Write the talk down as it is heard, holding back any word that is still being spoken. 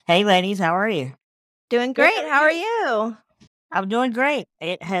Hey, ladies, how are you? Doing Good, great. how are How are you? you? I'm doing great.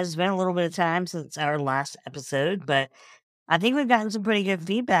 It has been a little bit of time since our last episode, but I think we've gotten some pretty good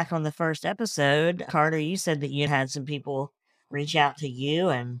feedback on the first episode. Carter, you said that you had some people reach out to you,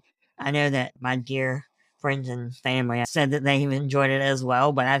 and I know that my dear friends and family said that they enjoyed it as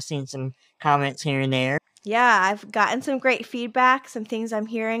well, but I've seen some comments here and there. Yeah, I've gotten some great feedback. Some things I'm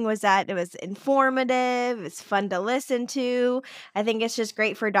hearing was that it was informative, it's fun to listen to. I think it's just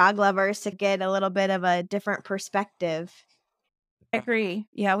great for dog lovers to get a little bit of a different perspective. I agree.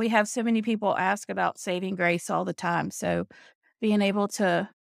 Yeah, we have so many people ask about Saving Grace all the time. So being able to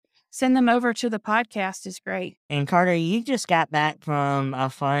send them over to the podcast is great. And Carter, you just got back from a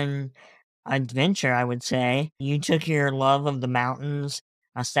fun adventure, I would say. You took your love of the mountains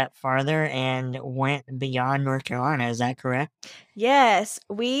a step farther and went beyond North Carolina. Is that correct? Yes,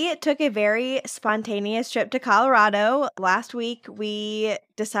 we took a very spontaneous trip to Colorado. Last week, we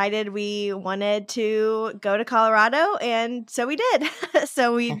decided we wanted to go to Colorado, and so we did.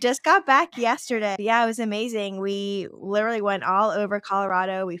 So we just got back yesterday. Yeah, it was amazing. We literally went all over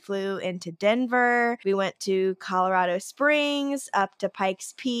Colorado. We flew into Denver. We went to Colorado Springs, up to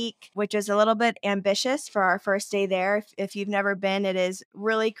Pikes Peak, which is a little bit ambitious for our first day there. If you've never been, it is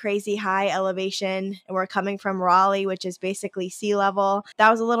really crazy high elevation. We're coming from Raleigh, which is basically sea level.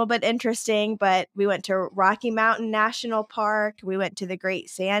 That was a little bit interesting, but we went to Rocky Mountain National Park. We went to the Great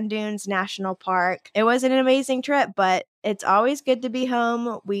Sand Dunes National Park. It was an amazing trip, but it's always good to be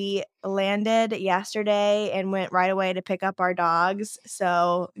home. We landed yesterday and went right away to pick up our dogs.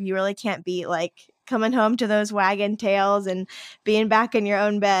 So you really can't beat like coming home to those wagon tails and being back in your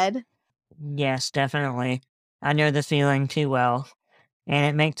own bed. Yes, definitely. I know the feeling too well. And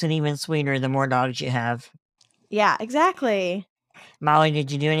it makes it even sweeter the more dogs you have. Yeah, exactly. Molly,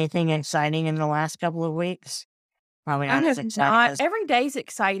 did you do anything exciting in the last couple of weeks? Probably I not as have exciting not. as. Every day's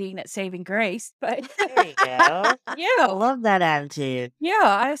exciting at Saving Grace, but There you go. I yeah, love that attitude. yeah,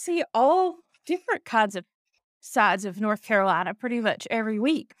 I see all different kinds of sides of North Carolina pretty much every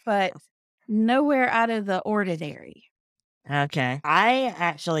week, but nowhere out of the ordinary. Okay. I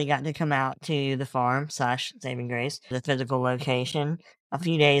actually got to come out to the farm slash Saving Grace, the physical location, a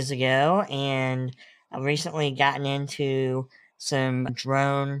few days ago, and I've recently gotten into some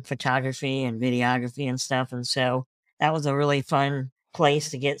drone photography and videography and stuff, and so that was a really fun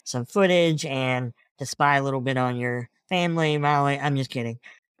place to get some footage and to spy a little bit on your family, Molly. I'm just kidding.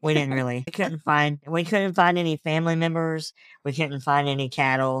 We didn't really. We couldn't find any family members. We couldn't find any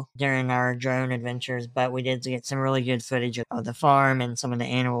cattle during our drone adventures, but we did get some really good footage of the farm and some of the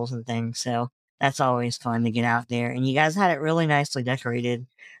animals and things. So that's always fun to get out there. And you guys had it really nicely decorated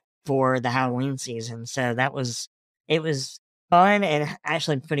for the Halloween season. So it was fun and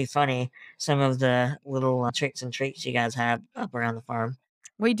actually pretty funny. Some of the little tricks and treats you guys have up around the farm.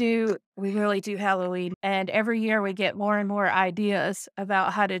 We really do Halloween. And every year we get more and more ideas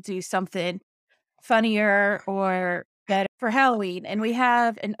about how to do something funnier or better for Halloween. And we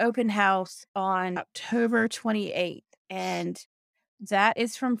have an open house on October 28th. And that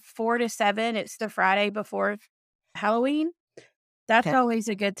is from 4 to 7. It's the Friday before Halloween. That's Okay. always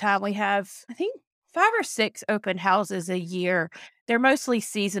a good time. We have, I think, 5 or 6 open houses a year. They're mostly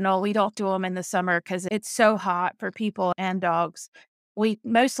seasonal. We don't do them in the summer because it's so hot for people and dogs. We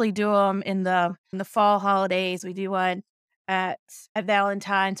mostly do them in the fall holidays. We do one at at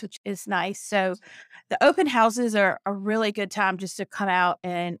Valentine's, which is nice. So the open houses are a really good time just to come out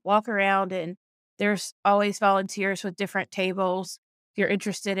and walk around, and there's always volunteers with different tables. If you're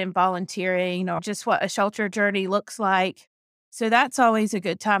interested in volunteering or just what a shelter journey looks like. So that's always a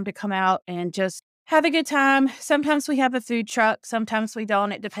good time to come out and just have a good time. Sometimes we have a food truck, sometimes we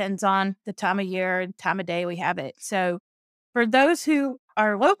don't. It depends on the time of year and time of day we have it. So for those who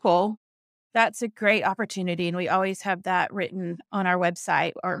are local, that's a great opportunity. And we always have that written on our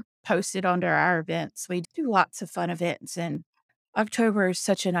website or posted under our events. We do lots of fun events, and October is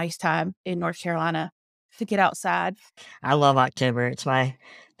such a nice time in North Carolina to get outside. I love October. It's my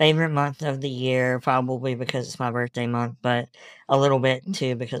favorite month of the year, probably because it's my birthday month, but a little bit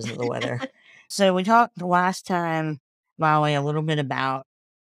too because of the weather. So we talked last time, Molly, a little bit about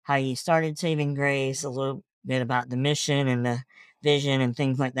how you started Saving Grace, a little bit about the mission and the vision and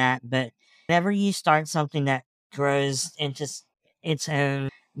things like that. But whenever you start something that grows into its own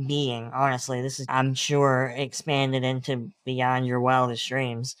being, honestly, this is, I'm sure, expanded into beyond your wildest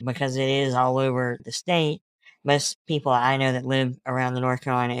dreams because it is all over the state. Most people I know that live around the North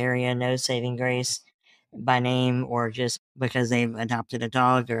Carolina area know Saving Grace by name or just because they've adopted a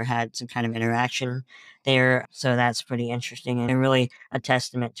dog or had some kind of interaction there. So that's pretty interesting and really a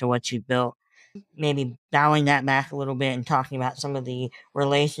testament to what you built. maybe dialing that back a little bit and talking about some of the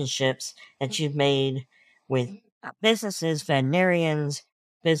relationships that you've made with businesses, veterinarians,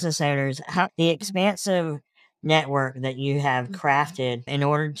 business owners, how the expansive network that you have crafted in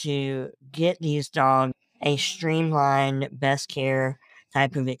order to get these dogs a streamlined, best care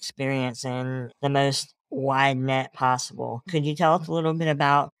type of experience and the most wide net possible. Could you tell us a little bit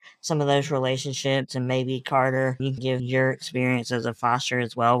about some of those relationships, and maybe Carter, you can give your experience as a foster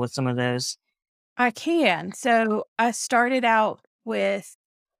as well with some of those? I can. So I started out with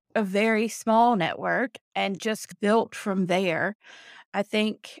a very small network and just built from there. I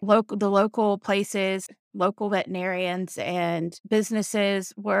think the local places, local veterinarians and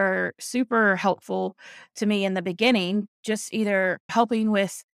businesses were super helpful to me in the beginning, just either helping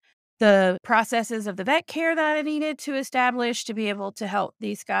with the processes of the vet care that I needed to establish to be able to help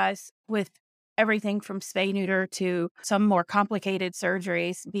these guys with everything from spay neuter to some more complicated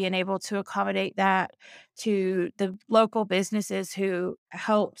surgeries, being able to accommodate that, to the local businesses who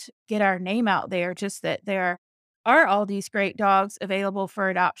helped get our name out there, just that there are all these great dogs available for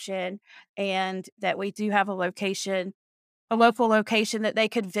adoption, and that we do have a local location that they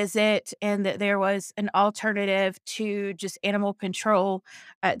could visit, and that there was an alternative to just animal control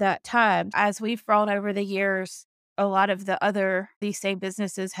at that time. As we've grown over the years, a lot of these same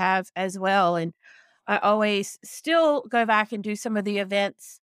businesses have as well. And I always still go back and do some of the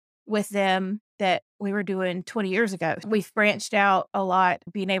events with them that we were doing 20 years ago. We've branched out a lot,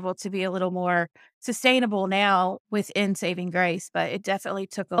 being able to be a little more sustainable now within Saving Grace, but it definitely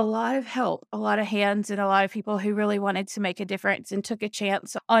took a lot of help, a lot of hands, and a lot of people who really wanted to make a difference and took a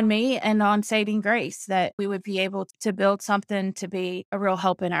chance on me and on Saving Grace that we would be able to build something to be a real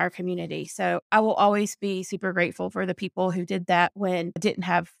help in our community. So I will always be super grateful for the people who did that when I didn't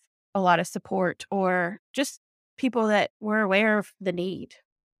have a lot of support, or just people that were aware of the need.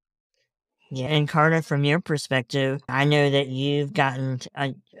 Yeah, and Carter, from your perspective, I know that you've gotten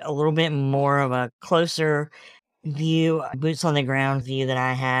a little bit more of a closer view, boots on the ground view than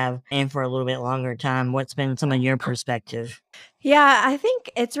I have, and for a little bit longer time. What's been some of your perspective? Yeah, I think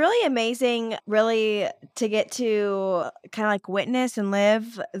it's really amazing, really, to get to kind of like witness and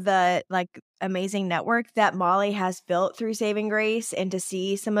live the like amazing network that Molly has built through Saving Grace, and to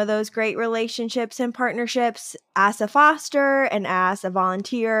see some of those great relationships and partnerships as a foster and as a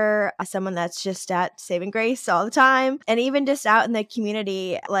volunteer, as someone that's just at Saving Grace all the time, and even just out in the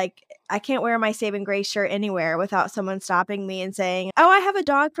community. Like, I can't wear my Saving Grace shirt anywhere without someone stopping me and saying, "Oh, I have a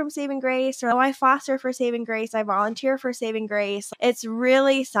dog from Saving Grace," or "Oh, I foster for Saving Grace, I volunteer for Saving Grace." It's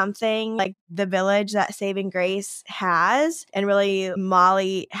really something like the village that Saving Grace has, and really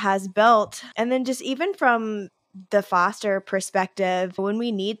Molly has built. And then just even from the foster perspective, when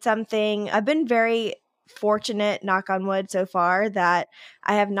we need something, I've been very fortunate, knock on wood, so far, that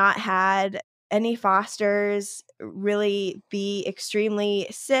I have not had any fosters really be extremely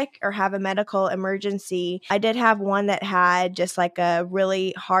sick or have a medical emergency. I did have one that had just like a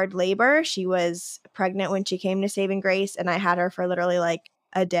really hard labor. She was pregnant when she came to Saving Grace, and I had her for literally like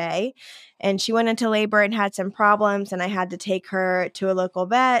a day. And she went into labor and had some problems, and I had to take her to a local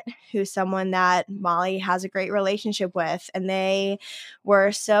vet who's someone that Molly has a great relationship with. And they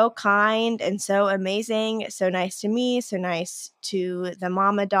were so kind and so amazing, so nice to me, so nice to the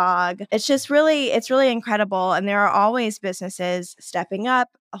mama dog. It's really incredible. And there are always businesses stepping up,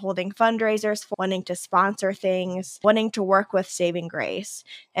 holding fundraisers, wanting to sponsor things, wanting to work with Saving Grace.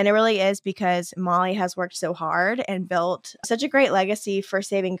 And it really is because Molly has worked so hard and built such a great legacy for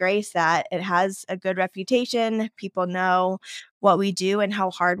Saving Grace that it has a good reputation. People know what we do and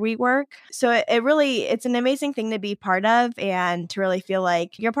how hard we work. So it's an amazing thing to be part of, and to really feel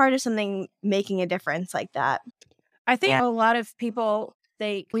like you're part of something making a difference like that. I think Yeah, a lot of people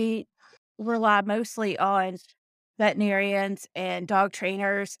think we rely mostly on veterinarians and dog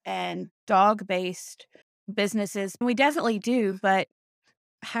trainers and dog based businesses. We definitely do, but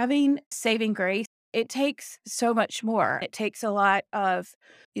having Saving Grace, it takes so much more. It takes a lot of,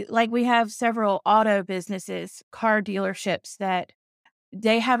 like, we have several auto businesses, car dealerships that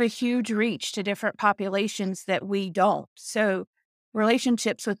they have a huge reach to different populations that we don't. So,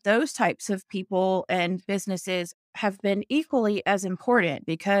 relationships with those types of people and businesses have been equally as important,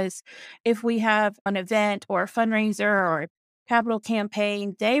 because if we have an event or a fundraiser or a capital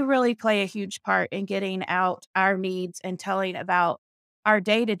campaign, they really play a huge part in getting out our needs and telling about our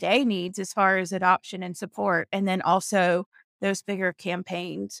day to day needs as far as adoption and support. And then also those bigger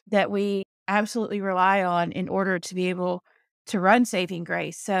campaigns that we absolutely rely on in order to be able to run Saving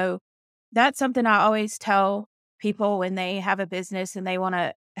Grace. So that's something I always tell people when they have a business and they want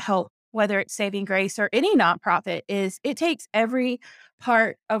to help whether it's Saving Grace or any nonprofit, is it takes every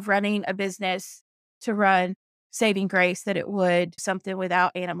part of running a business to run Saving Grace that it would something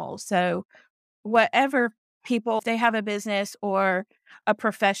without animals. So whatever people, if they have a business or a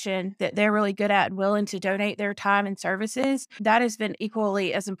profession that they're really good at and willing to donate their time and services, that has been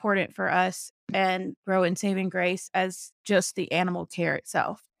equally as important for us and growing Saving Grace as just the animal care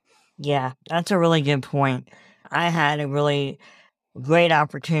itself. Yeah, that's a really good point. I had a really great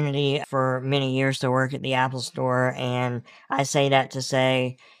opportunity for many years to work at the Apple Store, and I say that to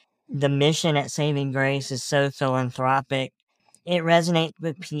say the mission at Saving Grace is so philanthropic. It resonates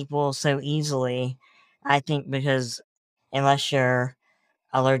with people so easily, I think, because unless you're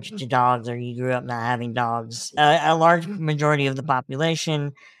allergic to dogs or you grew up not having dogs, a large majority of the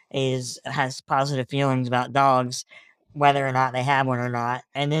population has positive feelings about dogs, whether or not they have one or not.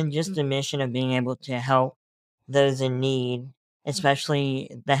 And then just the mission of being able to help those in need, especially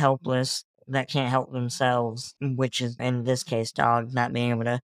the helpless that can't help themselves, which is in this case dogs not being able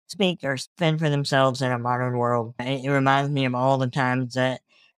to speak or fend for themselves in a modern world. It reminds me of all the times that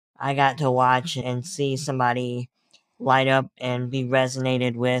I got to watch and see somebody light up and be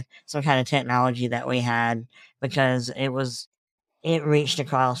resonated with some kind of technology that we had, because it reached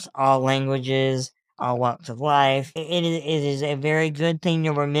across all languages, all walks of life. It is a very good thing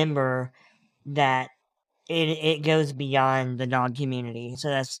to remember that it goes beyond the dog community. So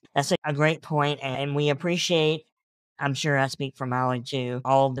that's a great point, and we appreciate. I'm sure I speak for Molly too.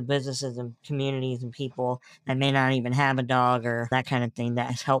 All the businesses and communities and people that may not even have a dog or that kind of thing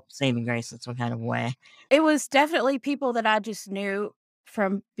that has helped Saving Grace in some kind of way. It was definitely people that I just knew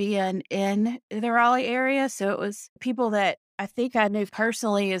from being in the Raleigh area. So it was people that I think I knew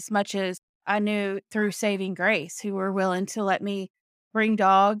personally as much as I knew through Saving Grace, who were willing to let me bring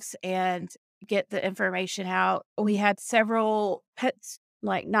dogs and get the information out. We had several pets,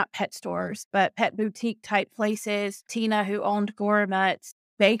 like not pet stores, but pet boutique type places. Tina, who owned Gourmet's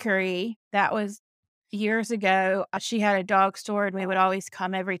Bakery, that was years ago. She had a dog store and we would always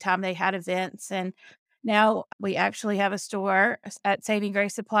come every time they had events. And now we actually have a store at Saving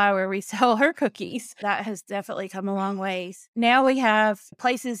Grace Supply where we sell her cookies. That has definitely come a long ways. Now we have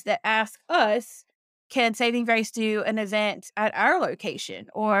places that ask us, can Saving Grace do an event at our location?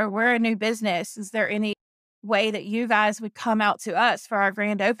 Or we're a new business. Is there any way that you guys would come out to us for our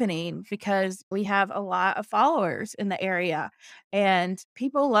grand opening? Because we have a lot of followers in the area and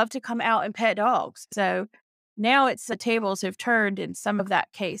people love to come out and pet dogs. So now it's the tables have turned in some of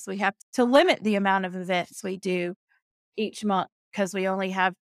that case. We have to limit the amount of events we do each month because we only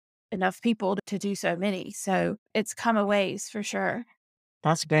have enough people to do so many. So it's come a ways for sure.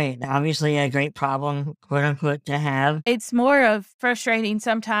 That's great. Obviously, a great problem, quote unquote, to have. It's more of frustrating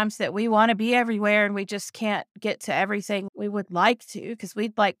sometimes that we want to be everywhere and we just can't get to everything we would like to because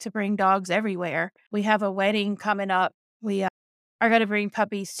we'd like to bring dogs everywhere. We have a wedding coming up. We are going to bring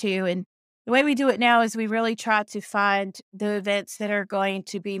puppies too. And the way we do it now is we really try to find the events that are going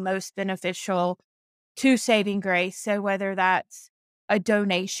to be most beneficial to Saving Grace. So whether that's a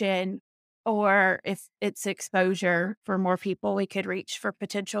donation or if it's exposure for more people we could reach for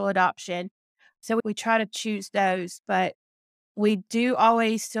potential adoption. So we try to choose those, but we do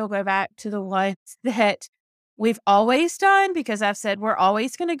always still go back to the ones that we've always done because I've said we're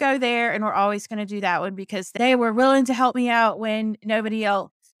always going to go there and we're always going to do that one because they were willing to help me out when nobody else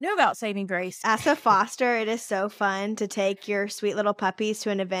knew about Saving Grace. As a foster, it is so fun to take your sweet little puppies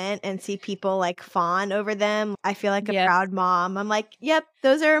to an event and see people like fawn over them. I feel like a proud mom. I'm like, yep,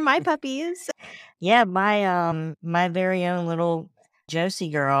 those are my puppies. Yeah, my very own little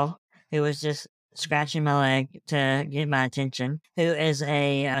Josie girl who was just scratching my leg to get my attention, who is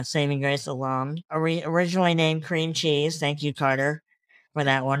a Saving Grace alum, originally named Cream Cheese. Thank you, Carter, for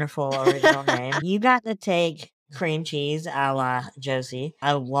that wonderful original name. You got to take Cream Cheese a la Josie,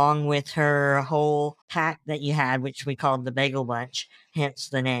 along with her whole pack that you had, which we called the Bagel Bunch, hence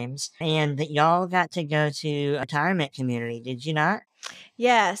the names. And y'all got to go to a retirement community, did you not?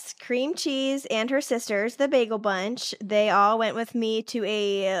 Yes, Cream Cheese and her sisters, the Bagel Bunch, they all went with me to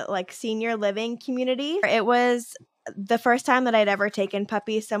a like senior living community. It was the first time that I'd ever taken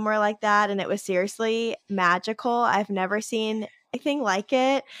puppies somewhere like that, and it was seriously magical. I've never seen anything like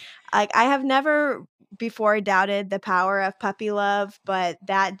it. Like I have never before doubted the power of puppy love, but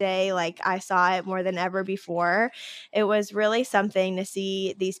that day, like I saw it more than ever before. It was really something to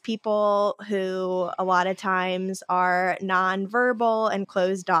see these people who a lot of times are nonverbal and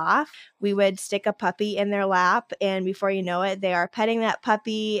closed off. We would stick a puppy in their lap, and before you know it, they are petting that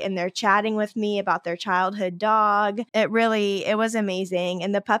puppy and they're chatting with me about their childhood dog. It was amazing.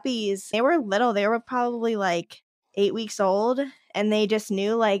 And the puppies, they were little. They were probably like 8 weeks old, and they just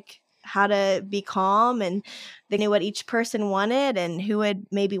knew like how to be calm, and they knew what each person wanted and who would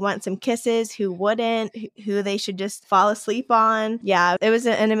maybe want some kisses, who wouldn't, who they should just fall asleep on. Yeah, it was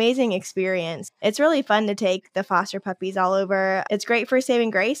an amazing experience. It's really fun to take the foster puppies all over. It's great for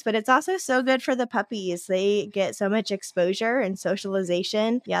saving grace, but it's also so good for the puppies. They get so much exposure and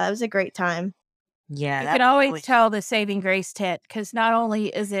socialization. Yeah, that was a great time. Yeah, You that can always really tell the Saving Grace tent because not only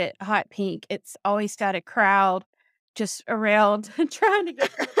is it hot pink, it's always got a crowd just around trying to get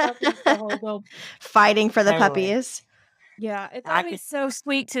the puppies to hold them. Fighting for the totally. puppies. Yeah, it's I always could so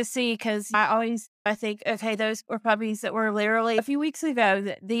sweet to see because I think, okay, those were puppies that were literally a few weeks ago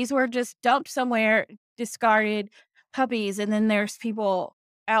that these were just dumped somewhere, discarded puppies. And then there's people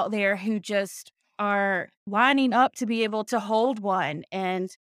out there who just are lining up to be able to hold one,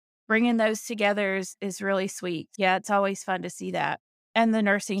 and bringing those together is really sweet. Yeah, it's always fun to see that. And the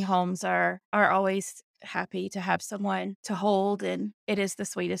nursing homes are always happy to have someone to hold, and it is the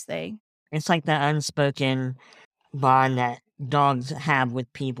sweetest thing. it's like the unspoken bond that dogs have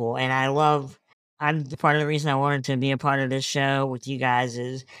with people. And I'm part of the reason I wanted to be a part of this show with you guys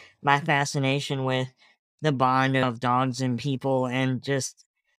is my fascination with the bond of dogs and people and just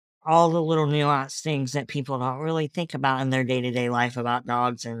all the little nuanced things that people don't really think about in their day-to-day life about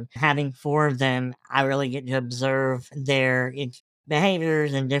dogs. And having 4 of them, I really get to observe their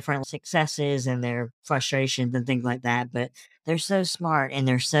behaviors and different successes and their frustrations and things like that. But they're so smart and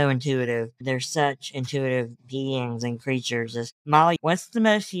they're so intuitive. They're such intuitive beings and creatures. Molly, what's the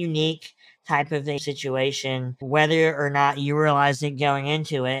most unique type of a situation, whether or not you realized it going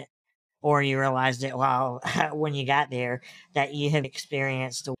into it or you realized it while when you got there, that you have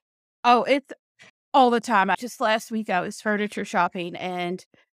experienced? Oh, it's all the time. Just last week, I was furniture shopping and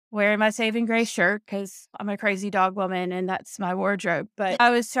wearing my Saving Grace shirt because I'm a crazy dog woman and that's my wardrobe. But I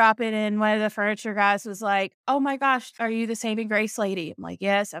was shopping and one of the furniture guys was like, "Oh my gosh, are you the Saving Grace lady?" I'm like,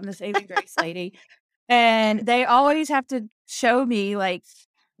 "Yes, I'm the Saving Grace lady." And they always have to show me like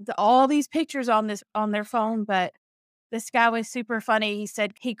all these pictures on their phone, but this guy was super funny. He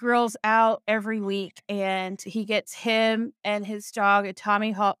said he grills out every week and he gets him and his dog a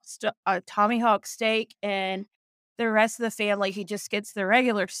Tommy Hawk steak, and the rest of the family, he just gets the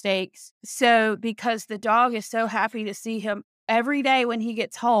regular steaks. So because the dog is so happy to see him every day when he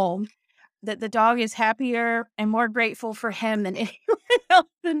gets home, that the dog is happier and more grateful for him than anyone else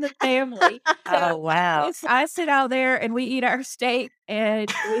in the family. Oh, wow. I sit out there and we eat our steak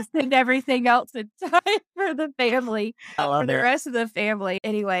and we send everything else aside for the family, I for love the it. rest of the family.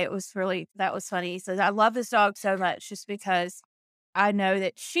 Anyway, that was funny. He says, "I love this dog so much just because I know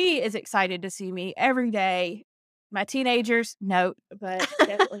that she is excited to see me every day." My teenagers, no, but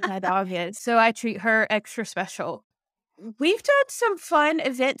definitely my dog is. So I treat her extra special. We've done some fun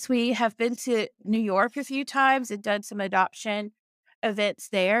events. We have been to New York a few times and done some adoption events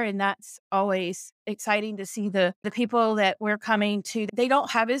there, and that's always exciting to see the people that we're coming to. They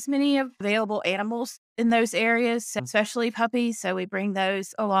don't have as many available animals in those areas, especially puppies, so we bring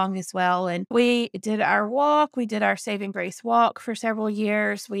those along as well. And we did our walk. We did our Saving Grace walk for several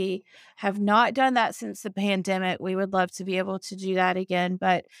years. We have not done that since the pandemic. We would love to be able to do that again,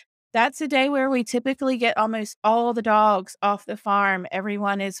 but that's a day where we typically get almost all the dogs off the farm.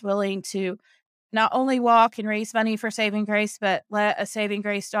 Everyone is willing to not only walk and raise money for Saving Grace, but let a Saving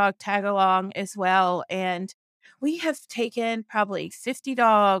Grace dog tag along as well. And we have taken probably 50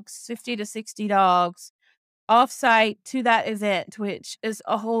 dogs, 50 to 60 dogs off-site to that event, which is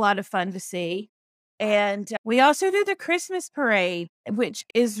a whole lot of fun to see. And we also did the Christmas parade, which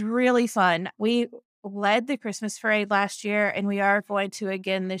is really fun. We led the Christmas parade last year, and we are going to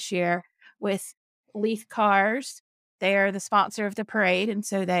again this year with Leaf Cars. They are the sponsor of the parade, and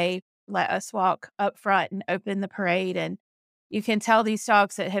so they let us walk up front and open the parade. And you can tell these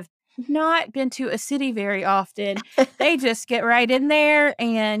dogs that have not been to a city very often, they just get right in there,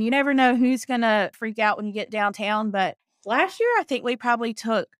 and you never know who's going to freak out when you get downtown. But last year, I think we probably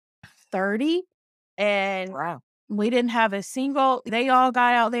took 30, and Wow. we didn't have a single, they all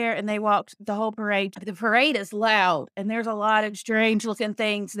got out there and they walked the whole parade. The parade is loud and there's a lot of strange looking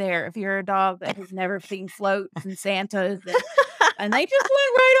things there if you're a dog that has never seen floats and Santas. And they just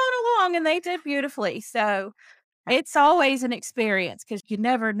went right on along and they did beautifully. So it's always an experience because you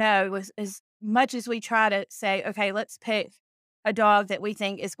never know. As much as we try to say, okay, let's pick a dog that we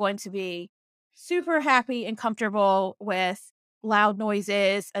think is going to be super happy and comfortable with loud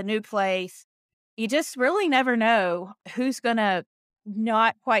noises, a new place, you just really never know who's going to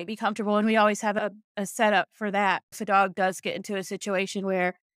not quite be comfortable. And we always have a setup for that. If a dog does get into a situation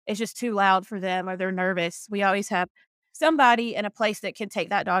where it's just too loud for them or they're nervous, we always have somebody in a place that can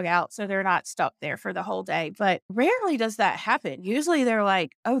take that dog out so they're not stuck there for the whole day. But rarely does that happen. Usually they're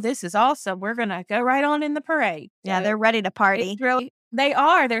like, oh, this is awesome. We're going to go right on in the parade. Yeah, So they're ready to party. they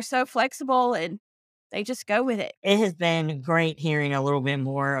are. They're so flexible and they just go with it. It has been great hearing a little bit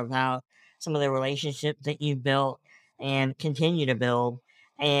more about some of the relationships that you built and continue to build.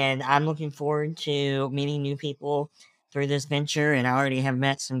 And I'm looking forward to meeting new people through this venture. And I already have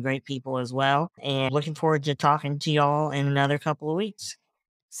met some great people as well. And looking forward to talking to y'all in another couple of weeks.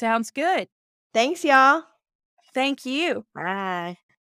 Sounds good. Thanks, y'all. Thank you. Bye.